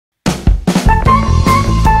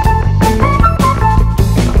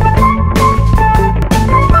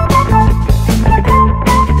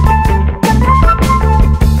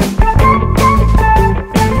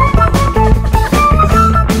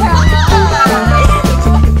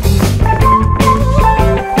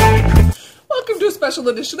special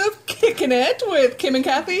edition of Kicking It with Kim and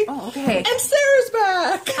Kathy. Oh, okay. And Sarah's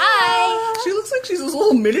back. Hi. She looks like she's this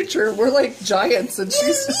little miniature. We're like giants, and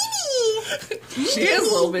she's she is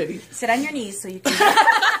a little bitty. Sit on your knees so you can.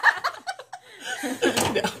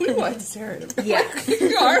 No, we want Sarah to be Yeah.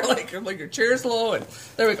 you are like your chair's low, and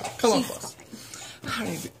there we go. Come on, close.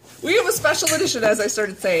 We have a special edition, as I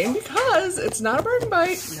started saying, because it's not a bargain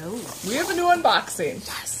bite. No. We have a new unboxing.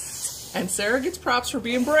 Yes. And Sarah gets props for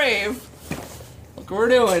being brave. Look what we're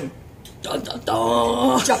doing. Dun, dun,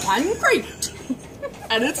 dun. Japan crate.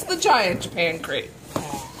 And it's the giant Japan crate.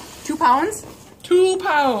 2 pounds? 2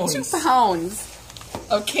 pounds. 2 pounds.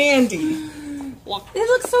 Of candy. Look. It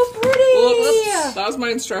looks so pretty. Well, that was my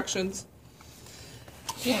instructions.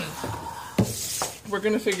 Yeah. We're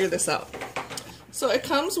going to figure this out. So it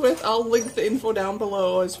comes with, I'll link the info down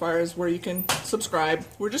below as far as where you can subscribe.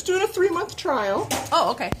 We're just doing a 3-month trial.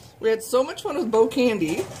 Oh, okay. We had so much fun with Bo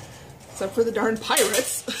Candy, except for the darn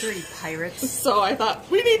pirates. Dirty pirates. So I thought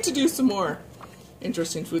we need to do some more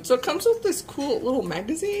interesting food. So it comes with this cool little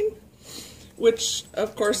magazine, which,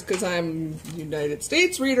 of course, because I'm a United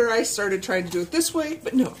States reader, I started trying to do it this way.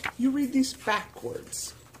 But no, you read these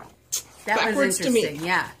backwards. That Backwards was to me. interesting,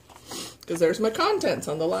 yeah. Because there's my contents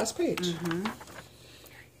on the last page. Mm-hmm.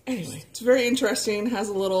 Anyway, it's very interesting. Has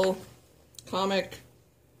a little comic.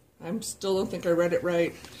 I still don't think I read it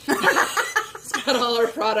right. It's got all our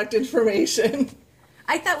product information.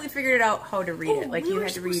 I thought we figured out how to read it. Like we you were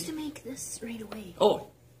had to read. supposed to make this right away. Oh,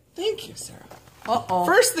 thank you, Sarah. Uh-oh.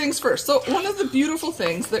 First things first. So one of the beautiful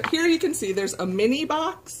things that here you can see there's a mini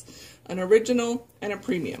box, an original, and a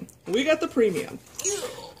premium. We got the premium.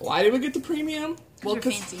 Why did we get the premium? Well, we're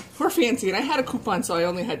fancy. We're fancy, and I had a coupon, so I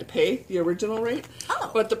only had to pay the original rate.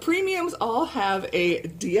 Oh. But the premiums all have a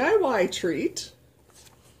DIY treat,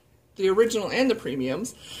 the original and the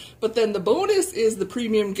premiums. But then the bonus is the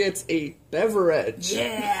premium gets a beverage.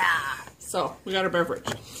 Yeah. So we got our beverage.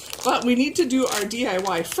 But we need to do our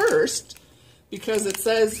DIY first, because it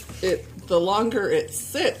says the longer it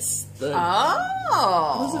sits, the... Oh.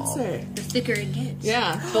 What does it say? The thicker it gets.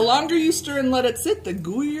 Yeah, the longer you stir and let it sit, the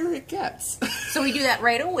gooier it gets. So we do that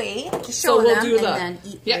right away to show So we'll them do and that. then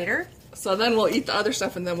eat Yeah. later? So then we'll eat the other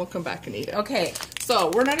stuff, and then we'll come back and eat it. Okay.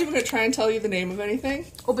 So we're not even going to try and tell you the name of anything.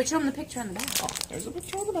 Oh, but show them the picture on the back. Oh, there's a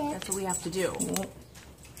picture on the back. That's what we have to do.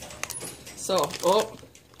 So,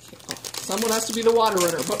 someone has to be the water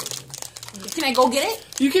runner. But Can I go get it?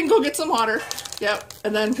 you can go get some water. Yep.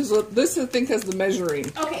 And then, because this I think has the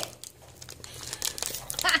measuring. Okay.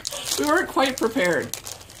 We weren't quite prepared.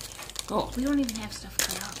 Oh, We don't even have stuff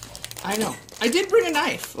cut out. I know. I did bring a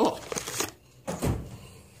knife. Oh.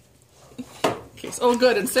 Okay. Oh,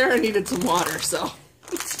 good. And Sarah needed some water, so.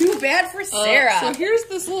 It's too bad for Sarah. So here's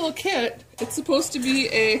this little kit. It's supposed to be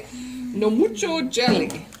a no mucho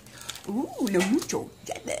jelly. Ooh, no mucho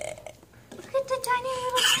jelly. Look at the tiny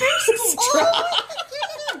little stir stick.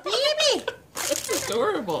 Oh, baby. That's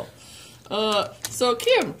adorable. So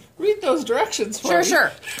Kim, read those directions for me.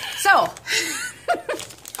 Sure. So,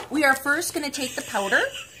 we are first going to take the powder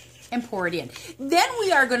and pour it in. Then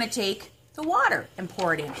we are going to take the water and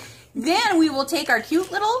pour it in. Then we will take our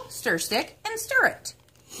cute little stir stick and stir it.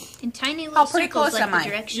 In tiny little How pretty circles close like am the I?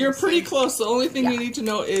 directions You're pretty say. close. The only thing Yeah. you need to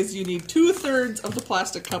know is you need 2/3 of the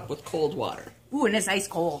plastic cup with cold water. Ooh, and it's ice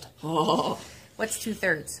cold. Oh. What's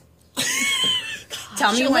 2/3?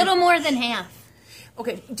 Tell me A when. little more than half.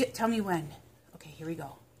 Okay, tell me when. Okay, here we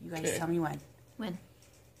go. You guys Okay. tell me when. When?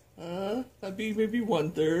 That'd be maybe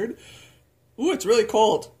 1/3. Ooh, it's really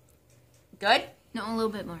cold. Good? No, a little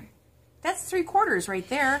bit more. That's 3/4 right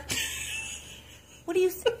there. What do you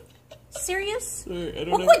think? Serious? Sorry, I don't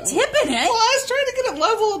Well, know. quit tipping it. Well, I was trying to get it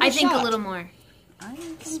level. I think a little more. I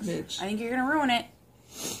Smidge. think you're going to ruin it.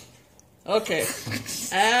 Okay.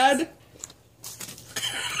 Add.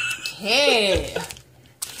 Okay.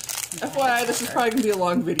 FYI, this is probably gonna be a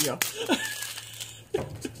long video.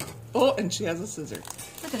 Oh, and she has a scissor.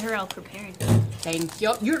 Look at her all prepared. Thank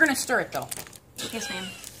you. You're going to stir it, though. Yes, ma'am.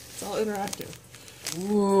 It's all interactive.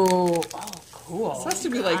 Ooh. Oh, cool. This has to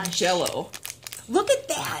be like Jell-O. Look at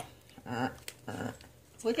that.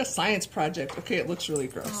 It's like a science project. Okay, it looks really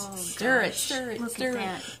gross. Oh, Stir it, gosh. stir it, Look stir at it.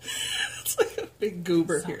 that. It's like a big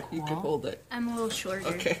goober So here. You can cool. hold it. I'm a little shorter.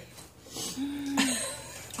 Okay.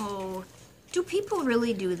 Oh, do people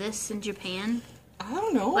really do this in Japan? I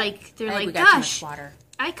don't know. Like, they're I think like, we got too much gosh, water.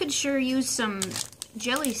 I could sure use some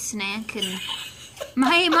jelly snack. And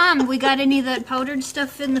hey, Mom, we got any of that powdered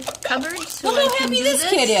stuff in the cupboard? So Look I how can happy do this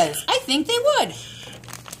kid is. I think they would.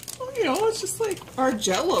 Well, you know, it's just like our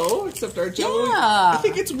Jell-O, except our Jell-O. Yeah. I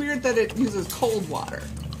think it's weird that it uses cold water.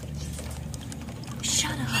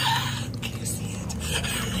 Shut up. Can you see it?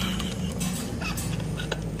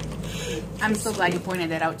 I'm so glad you pointed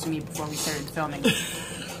that out to me before we started filming.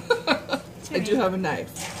 I do have a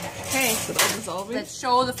knife. Okay, Is it all dissolving? let's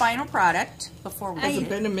show the final product before we Has eat it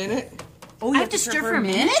been a minute? Oh, I have to stir for a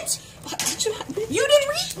minute? What? Did you not read? You didn't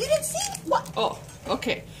read? You didn't see? What? Oh,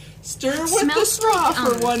 okay. Stir with the Smells straw like,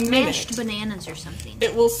 for 1 minute. mashed bananas or something.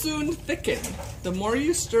 It will soon thicken. The more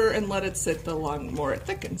you stir and let it sit, the more it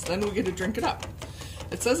thickens. Then we get to drink it up.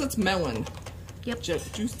 It says it's melon. Yep.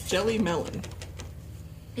 Juice jelly melon.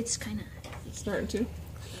 It's kind of Starting to.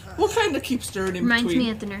 We'll kind of keep stirring in reminds between.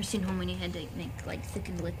 me at the nursing home when you had to make like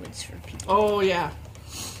thickened liquids for people. Oh yeah.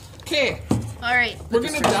 Okay, All right, we're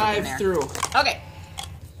gonna dive through. Okay.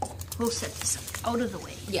 we'll set this up out of the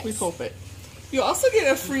way. Yes. We hope it. You also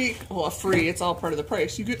get a free. It's all part of the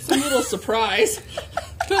price. You get some little surprise.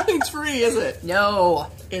 Nothing's free, is it? No.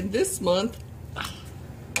 And this month,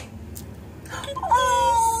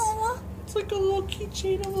 Oh. it's like a little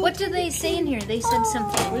keychain. What do they say in here? They said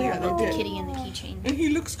something yeah, about they the did. kitty and the keychain. And he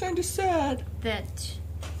looks kind of sad. That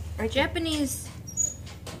our Japanese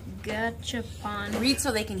gachapon. Read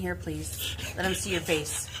so they can hear, please. Let them see your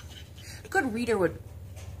face. A good reader would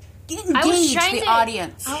engage the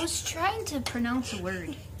audience. I was trying to pronounce a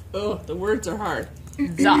word. Oh, the words are hard.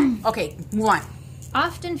 Duh. Okay, move on.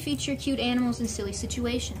 Often feature cute animals in silly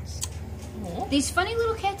situations. Aw. These funny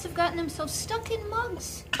little cats have gotten themselves stuck in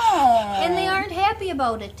mugs, Aww. and they aren't happy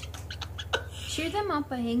about it. Cheer them up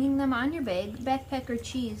by hanging them on your bag, backpack, or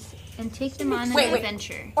cheese, and take them on an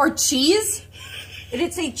adventure. Or cheese? Did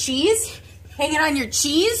it say cheese? Hang it on your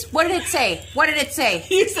cheese? What did it say? What did it say?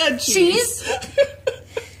 He said cheese.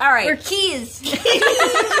 All right. Or keys.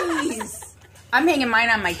 Cheese. I'm hanging mine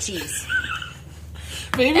on my cheese.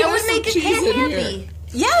 Maybe That there's would some make a cheese cat in happy. here.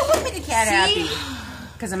 Yeah, it would make a cat See?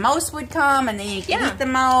 happy. Because a mouse would come and then you can Yeah. eat the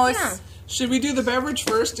mouse. Yeah. Should we do the beverage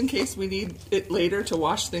first in case we need it later to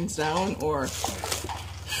wash things down, or?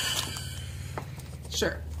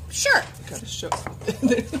 Sure. Sure. Gotta show.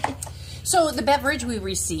 So the beverage we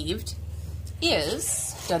received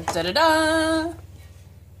is da-da-da-da,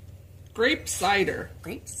 Grape cider.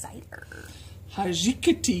 grape cider.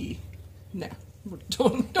 Hajikati. No.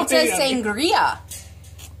 Don't It says hate on me. sangria.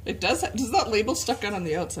 It does. Does that label stuck out on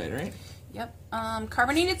the outside, right? Yep.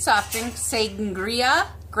 Carbonated soft drink, sangria,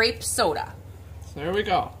 grape soda. So there we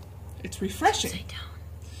go. It's refreshing. Upside down.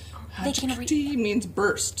 They can read- Hajikati means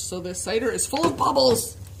burst, so this cider is full of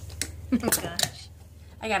bubbles. Oh gosh.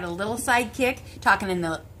 I got a little sidekick talking in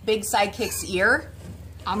the big sidekick's ear.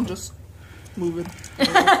 I'm just moving. By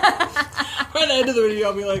the end of the video,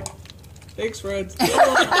 I'll be like, "Thanks, friends."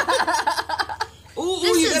 Ooh,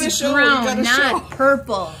 This you gotta is show. brown, You gotta not show.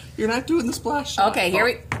 purple. You're not doing the splash shot. Okay, here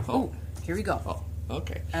we go. Oh,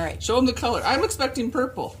 okay. All right. Show them the color. I'm expecting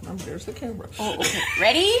purple. There's the camera. Oh, okay.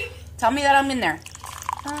 Ready? Tell me that I'm in there.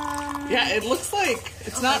 Yeah, it looks like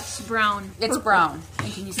it's not. It's brown. It's brown.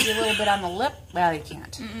 And can you see a little bit on the lip? Well, you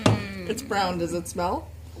can't. It's brown. Does it smell?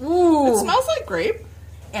 Ooh. It smells like grape.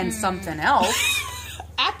 And something else.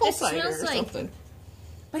 Apple It cider smells or like- something.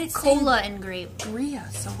 But it's Cola and grape. sangria,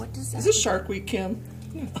 so what does that Is this Shark Week, Kim?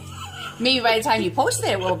 Maybe by the time you post it,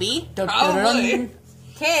 it will be. Probably.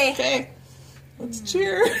 Okay. Okay. Let's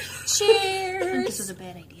cheer. I think this Cheers. was a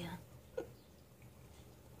bad idea.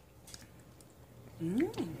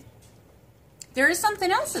 There is something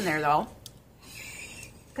else in there, though.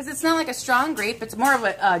 Because it's not like a strong grape. It's more of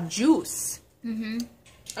a juice.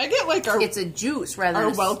 I get like It's a juice rather our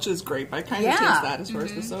than a... Welch's grape. I kind of Yeah. taste that as far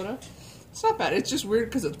as the soda. It's not bad. It's just weird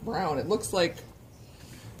because it's brown. It looks like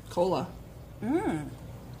cola. I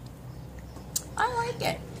like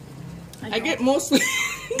it. I get mostly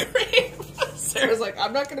grape. Sarah's like,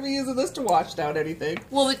 I'm not going to be using this to wash down anything.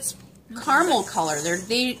 Well, it's caramel color. They're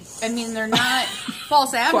not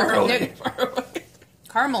false Far advertising. away, They're far away.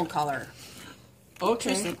 caramel color.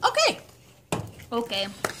 Okay. Okay. Okay.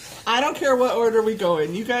 I don't care what order we go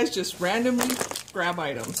in. You guys just randomly grab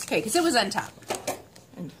items. Okay, because it was on top.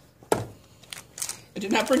 And I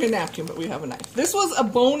did not bring a napkin, but we have a knife. This was a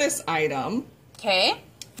bonus item Okay.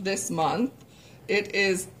 this month. It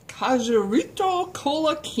is Cajurito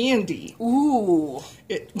Cola Candy, Ooh.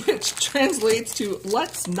 which translates to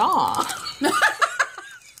 "Let's Gnaw."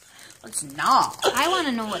 Let's gnaw. I want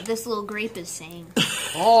to know what this little grape is saying.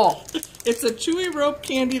 Oh. It's a chewy rope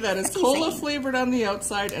candy that is What's he cola saying? flavored on the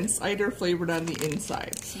outside and cider flavored on the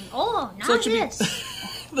inside. Oh, not So it should this.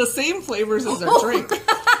 be the same flavors as our drink.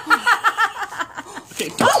 Okay.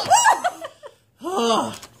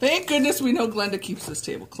 Oh, thank goodness we know Glenda keeps this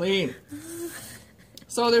table clean.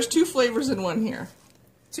 So there's 2 flavors in one here.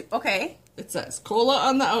 Okay. It says cola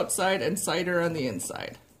on the outside and cider on the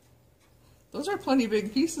inside. Those are plenty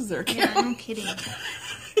big pieces there, Kim. Yeah, no kidding.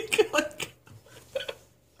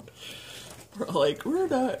 like, we're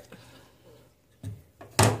not.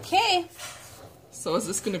 Okay. So is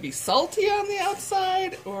this going to be salty on the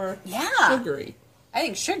outside or sugary? I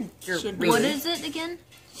think sugar. What is it again?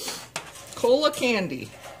 Cola candy.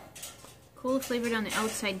 Cola flavored on the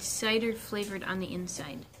outside, cider flavored on the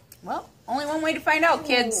inside. Well, only one way to find out,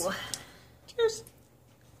 kids. Ooh. Cheers.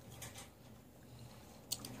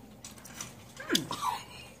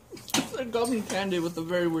 It's a gummy candy with a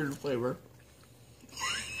very weird flavor.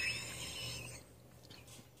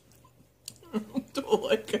 I don't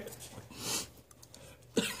like it.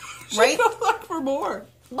 Right? Should go back for more.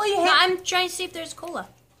 Well, you No, have. I'm trying to see if there's cola.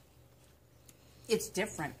 It's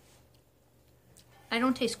different. I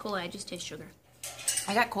don't taste cola, I just taste sugar.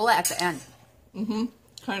 I got cola at the end. Mm-hmm.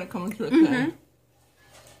 Kind of coming through at the end.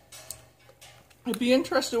 I'd be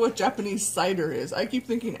interested what Japanese cider is. I keep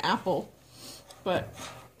thinking apple, but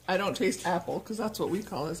I don't taste apple because that's what we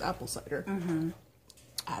call as apple cider.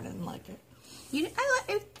 I didn't like it.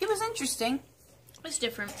 It was interesting. It's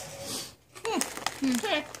different.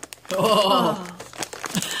 Okay. Oh.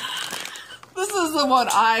 This is the one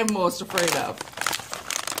I'm most afraid of.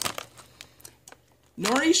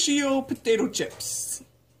 Norishio potato chips,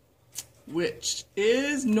 which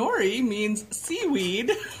is nori means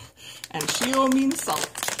seaweed and shio means salt.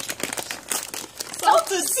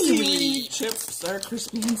 Salted seaweed chips are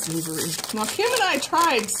crispy and savory. Now Kim and I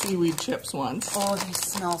tried seaweed chips once. Oh, they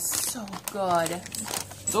smell so good.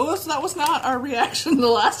 That was not our reaction the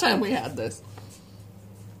last time we had this.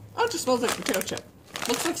 Oh, it just smells like potato chip.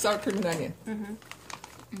 Looks like sour cream and onion.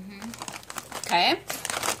 Okay.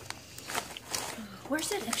 Where's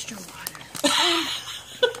that extra water?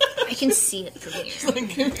 I can see it from here.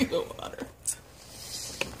 Like, give me the water.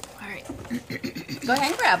 Alright. Go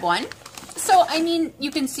ahead and grab one. So, I mean, you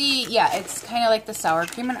can see, yeah, it's kind of like the sour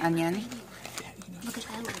cream and onion. Look at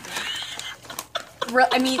that little bit.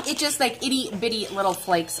 I mean, it's just like itty bitty little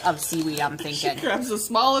flakes of seaweed, I'm She thinking. grabs the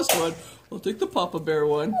smallest one. We'll take the Papa Bear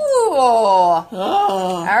one. Ooh. Oh,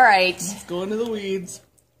 All right. let's go into the weeds.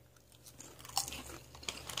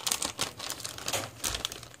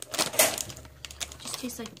 Just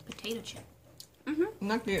tastes like potato chip. I'm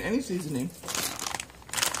not getting any seasoning.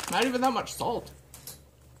 Not even that much salt.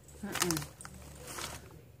 I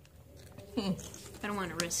don't want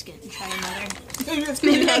to risk it and try another. Maybe it's 'cause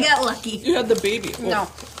Maybe you I had- got lucky. You had the baby. Oh, No.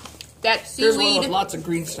 That here's one seaweed, with lots of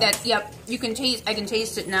green stuff. that, yep, you can taste, I can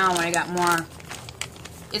taste it now when I got more.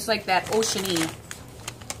 It's like that oceany,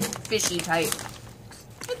 fishy type.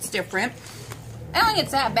 It's different. I don't think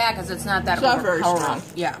it's that bad because it's not that It's not very overpowering.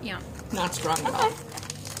 strong. Yeah. Yeah. Not strong at all.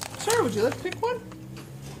 Sarah, would you like to pick one?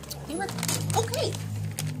 You were, okay.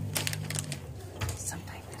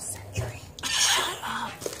 Sometime this century.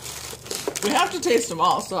 We have to taste them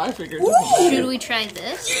all, so I figured. Should we try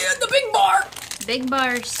this? Yeah, the big bar. Big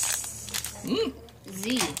Bar Z.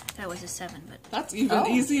 That was a 7, but That's even Oh.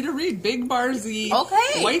 easy to read. Big Bar Z.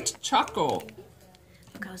 Okay. White Choco.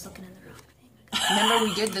 look, I was looking in the wrong thing. Remember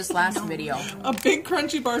we did this last video. A big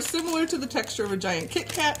crunchy bar similar to the texture of a giant Kit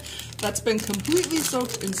Kat that's been completely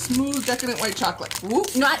soaked in smooth, decadent white chocolate.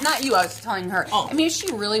 Whoop, not you, I was telling her. Oh. I mean, if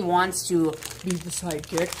she really wants to be the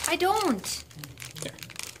sidekick. I don't. There.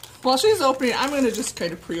 While she's opening, I'm going to just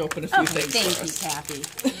kind of pre-open a few Okay, things. thank for you, us. Kathy.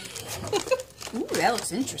 Ooh, that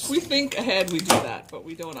looks interesting. We think ahead, we do that, but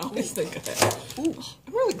we don't always think ahead. Ooh.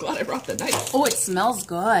 I'm really glad I brought the knife. Oh, it smells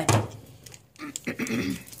good.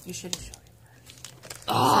 You should have showed it.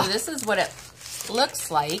 So this is what it looks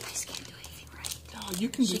like. Just can't do anything right. Oh, you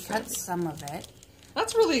can She do cut that. some of it.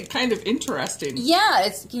 That's really kind of interesting. Yeah,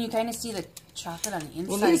 it's. Can you kind of see the chocolate on the inside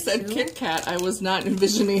When they said too? Kit Kat, I was not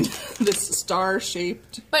envisioning this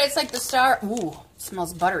star-shaped. But it's like the star. Ooh, it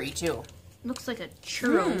smells buttery too. Looks like a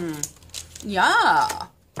churro. Yeah.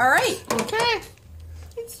 All right. Okay.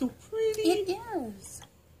 It's so pretty. It is.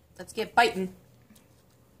 Let's get biting.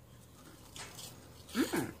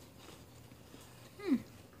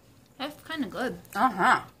 That's kind of good.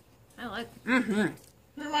 Uh-huh. I like It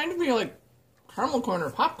reminded me of like caramel corn or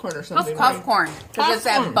popcorn or something. Puff corn. Because it's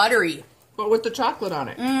that Popcorn. buttery. But with the chocolate on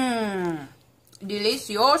it.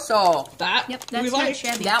 Delicioso. That Yep, we that's not like.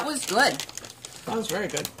 shabby. That was good. That was very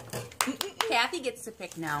good. Kathy gets to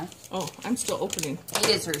pick now. Oh, I'm still opening. It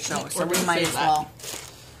is her show, so We're we gonna might save as that. well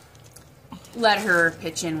let her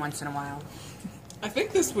pitch in once in a while. I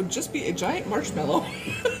think this would just be a giant marshmallow.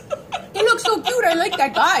 He looks so cute. I like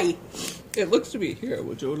that guy. It looks to be here.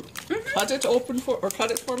 Would you cut it open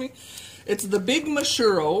cut it for me? It's the Big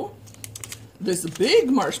Mashuro. This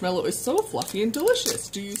big marshmallow is so fluffy and delicious.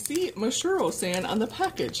 Do you see Mashuro saying on the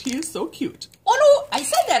package? He is so cute. Oh no, I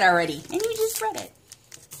said that already, and you just read it.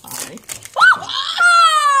 Hi.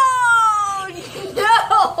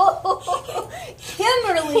 Oh,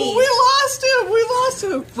 Kimberly. We lost him. We lost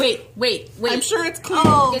him. Wait. I'm sure it's clean.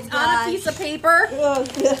 Oh, it's on a piece of paper. Oh,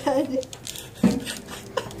 God.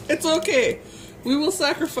 It's okay. We will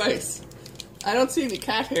sacrifice. I don't see any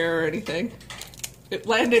cat hair or anything. It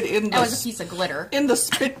landed in That was a piece of glitter. in the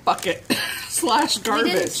spit bucket / We didn't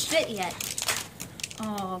garbage. spit yet.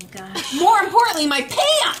 Oh gosh. More importantly, my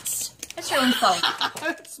pants. That's your own fault.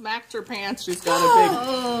 Smacked her pants. She's got a big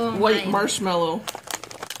Oh, white my. marshmallow.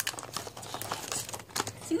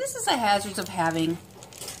 See, this is the hazards of having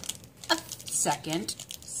a second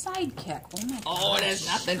sidekick. Oh my god. Oh, it has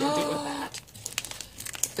nothing to do with that.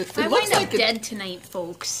 It I looks wind up like dead tonight,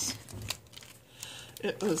 folks.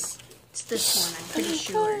 it was. It's this one, I'm pretty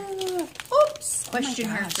sure. Oops. Question Oh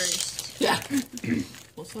my her gosh. first. Yeah.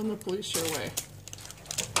 We'll send the police your way.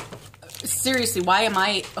 Seriously, why am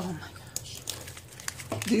I? Oh my gosh.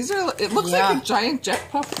 These are. It looks Yeah. like a giant jet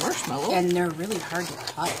puff marshmallow. And they're really hard to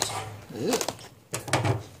cut. Ew.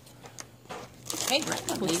 Hey,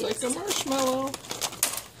 right on, Looks ladies. like a marshmallow.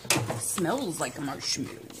 Smells like a marshmallow.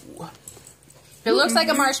 If it looks like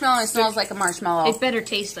a marshmallow and it smells like a marshmallow, It better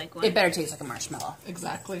taste like one. it better taste like a marshmallow.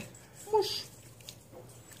 Exactly. Whoosh.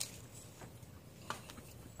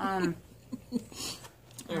 Um,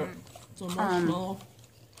 There. It's a marshmallow.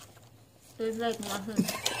 There's like nothing.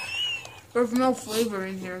 There's no flavor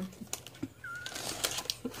in here.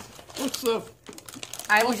 What's the?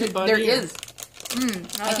 I was. Okay, buddy. There is.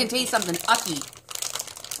 I can taste something ucky.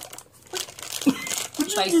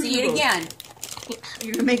 If I see it again,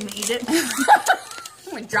 You're gonna make me eat it?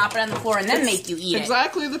 I'm gonna drop it on the floor and then make you eat it.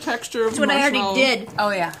 Exactly the texture of That's what I marshmallow. already did. Oh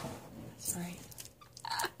yeah. Sorry.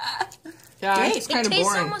 Yeah, Great. it's It kind of tastes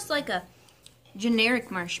boring. almost like a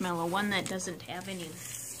generic marshmallow, one that doesn't have any.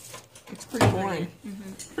 It's pretty boring.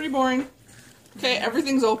 Pretty boring. Okay,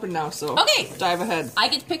 everything's open now, so Okay. dive ahead. I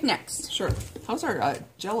get to pick next. Sure. How's our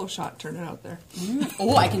Jello shot turning out there?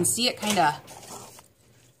 Oh, I can see it kind of.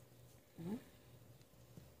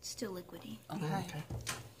 It's still liquidy. Okay.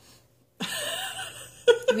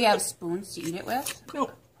 Do we have spoons to eat it with?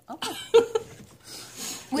 Nope. Okay.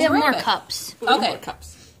 We have more Terrific. cups. A little Okay. more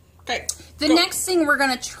cups. Okay. The go. next thing we're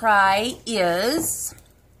gonna try is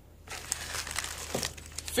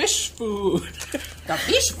Fish food. the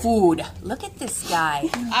fish food. Look at this guy.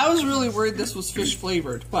 I was really worried this was fish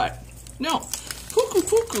flavored, but no. Puku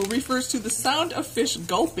puku refers to the sound of fish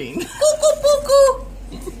gulping. Puku puku.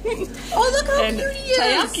 Oh, look how And cute he is.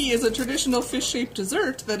 taiyaki is a traditional fish-shaped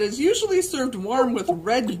dessert that is usually served warm with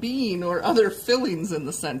red bean or other fillings in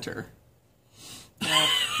the center.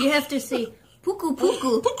 You have to say puku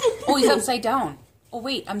puku. Oh, he's upside down. Oh,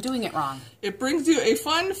 wait, I'm doing it wrong. It brings you a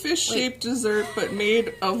fun fish-shaped dessert, but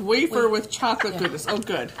made of wafer with chocolate goodness. Oh,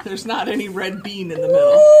 good. There's not any red bean in the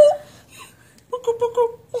middle. Puku,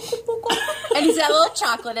 puku, puku, puku. And he's got a little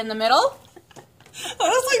chocolate in the middle.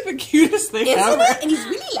 Oh, that's like the cutest thing Isn't ever. it? And he's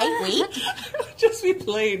really lightweight. Just be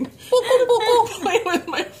plain. Puku puku. Playing with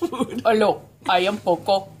my food. Hello, I am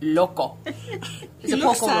Poco Loco. Is He it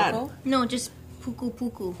looks Poco sad. Loco? No, just puku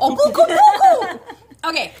puku. Oh, Puku Puku.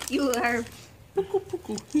 Okay, You are. Puku,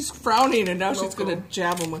 puku. He's frowning, and now she's Loco. going to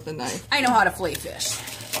jab him with a knife. I know how to fillet fish.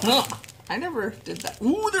 Ugh, I never did that.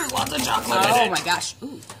 Ooh, there's lots of chocolate in Oh it. my gosh.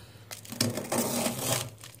 Ooh.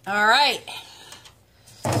 All right.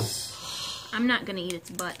 I'm not gonna eat its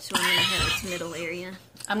butt, so I'm gonna have its middle area.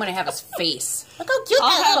 I'm gonna have his face. Look how cute I'll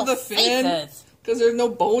that have little the fin, face is. because there's no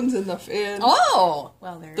bones in the fin. Oh,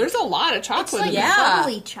 well There's a lot of chocolate Like in yeah. there.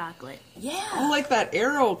 bubbly chocolate. yeah. Oh, like that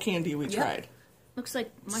arrow candy we tried. Looks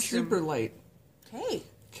like mushroom. Super light. Okay.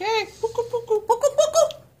 Okay. Puku, puku. Puku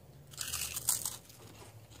Puku.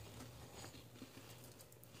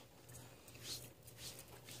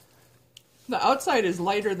 The outside is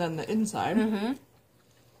lighter than the inside.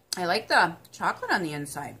 I like the chocolate on the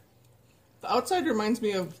inside. The outside reminds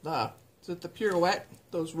me of the pirouette,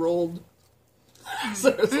 those rolled. So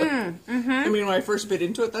it's like- I mean, when I first bit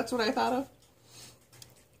into it, that's what I thought of.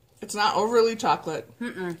 It's not overly chocolate.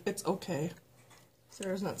 It's okay.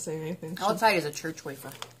 Sarah's not saying anything. Outside is a church wafer.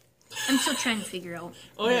 I'm still trying to figure out.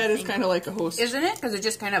 Oh yeah, it is kind of like a host. Isn't it? Because it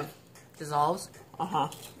just kind of dissolves. Uh-huh.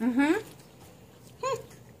 I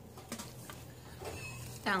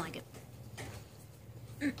don't like it.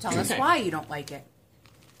 Tell us Okay. why you don't like it.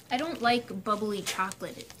 I don't like bubbly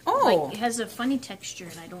chocolate. Oh. Like, it has a funny texture,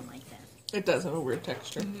 and I don't like that. It does have a weird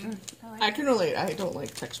texture. I can relate. I don't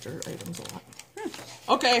like texture items a lot.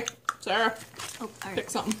 Okay, Sarah, Oh, all pick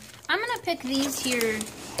right. something. I'm gonna pick these here,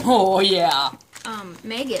 Oh, yeah.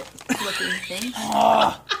 maggot-looking things.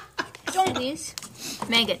 Don't these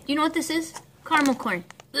maggot? You know what this is? Caramel corn.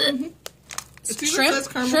 Ugh. It even Shrimp? says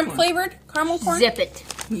caramel Shrimp corn. flavored caramel corn? Zip it.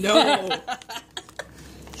 No.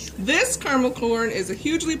 This caramel corn is a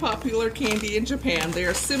hugely popular candy in Japan. They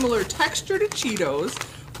are similar texture to Cheetos,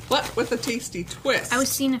 but with a tasty twist. I was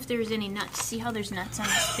seeing if there's any nuts. See how there's nuts on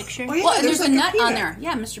this picture? Oh, yeah, Well, and there's like a nut peanut on there.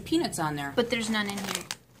 Yeah, Mr. Peanut's on there. But there's none in here.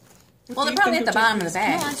 Well, they're probably at the bottom of the No,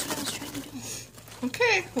 bag. that's what I was trying to do.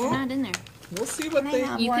 Okay, They're well, not in there. we'll see what Can I they...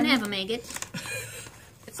 have- You One. can have a maggot,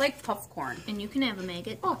 It's like popcorn. and you can have a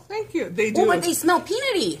maggot. Oh, thank you. They do. Oh, but they smell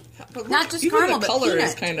peanutty. But look, Not just even caramel, the but color peanut.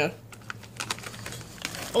 is kind of...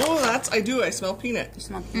 Oh, that's... I do. I smell peanut. You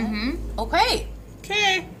smell peanut? Okay,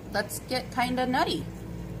 Okay. let's get kind of nutty.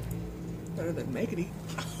 Better than maggoty.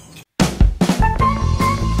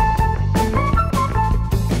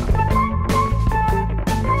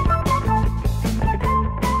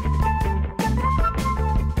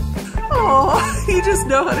 Oh, you just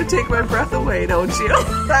know how to take my breath away, don't you?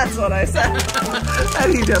 That's what I said.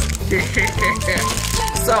 And he just...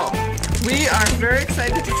 So, we are very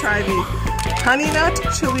excited to try the honey nut,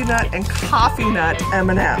 chili nut, and coffee nut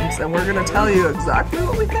M&Ms. And we're going to tell you exactly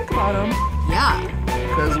what we think about them. Yeah.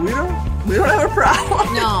 Because we don't have a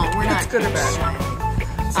problem. No, we're not. It's good or bad.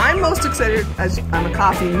 I'm most excited as I'm a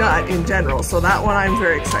coffee nut in general, so that one I'm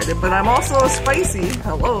very excited. But I'm also a spicy,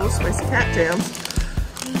 Spicey Cat Jams.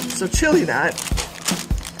 So chili nut.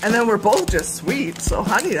 And then we're both just sweet, so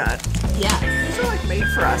honey nut. Yeah. These are like made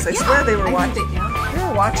for us. I swear they were I watching. think They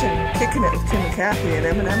were watching Kicking It with Kim and Cathy, and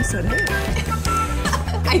M&M said, "Hey,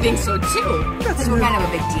 I think so too. Because we're kind of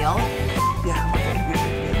a big deal. yeah."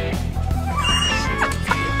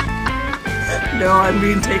 No, I'm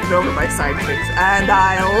being taken over by sidekicks, and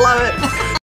I love it.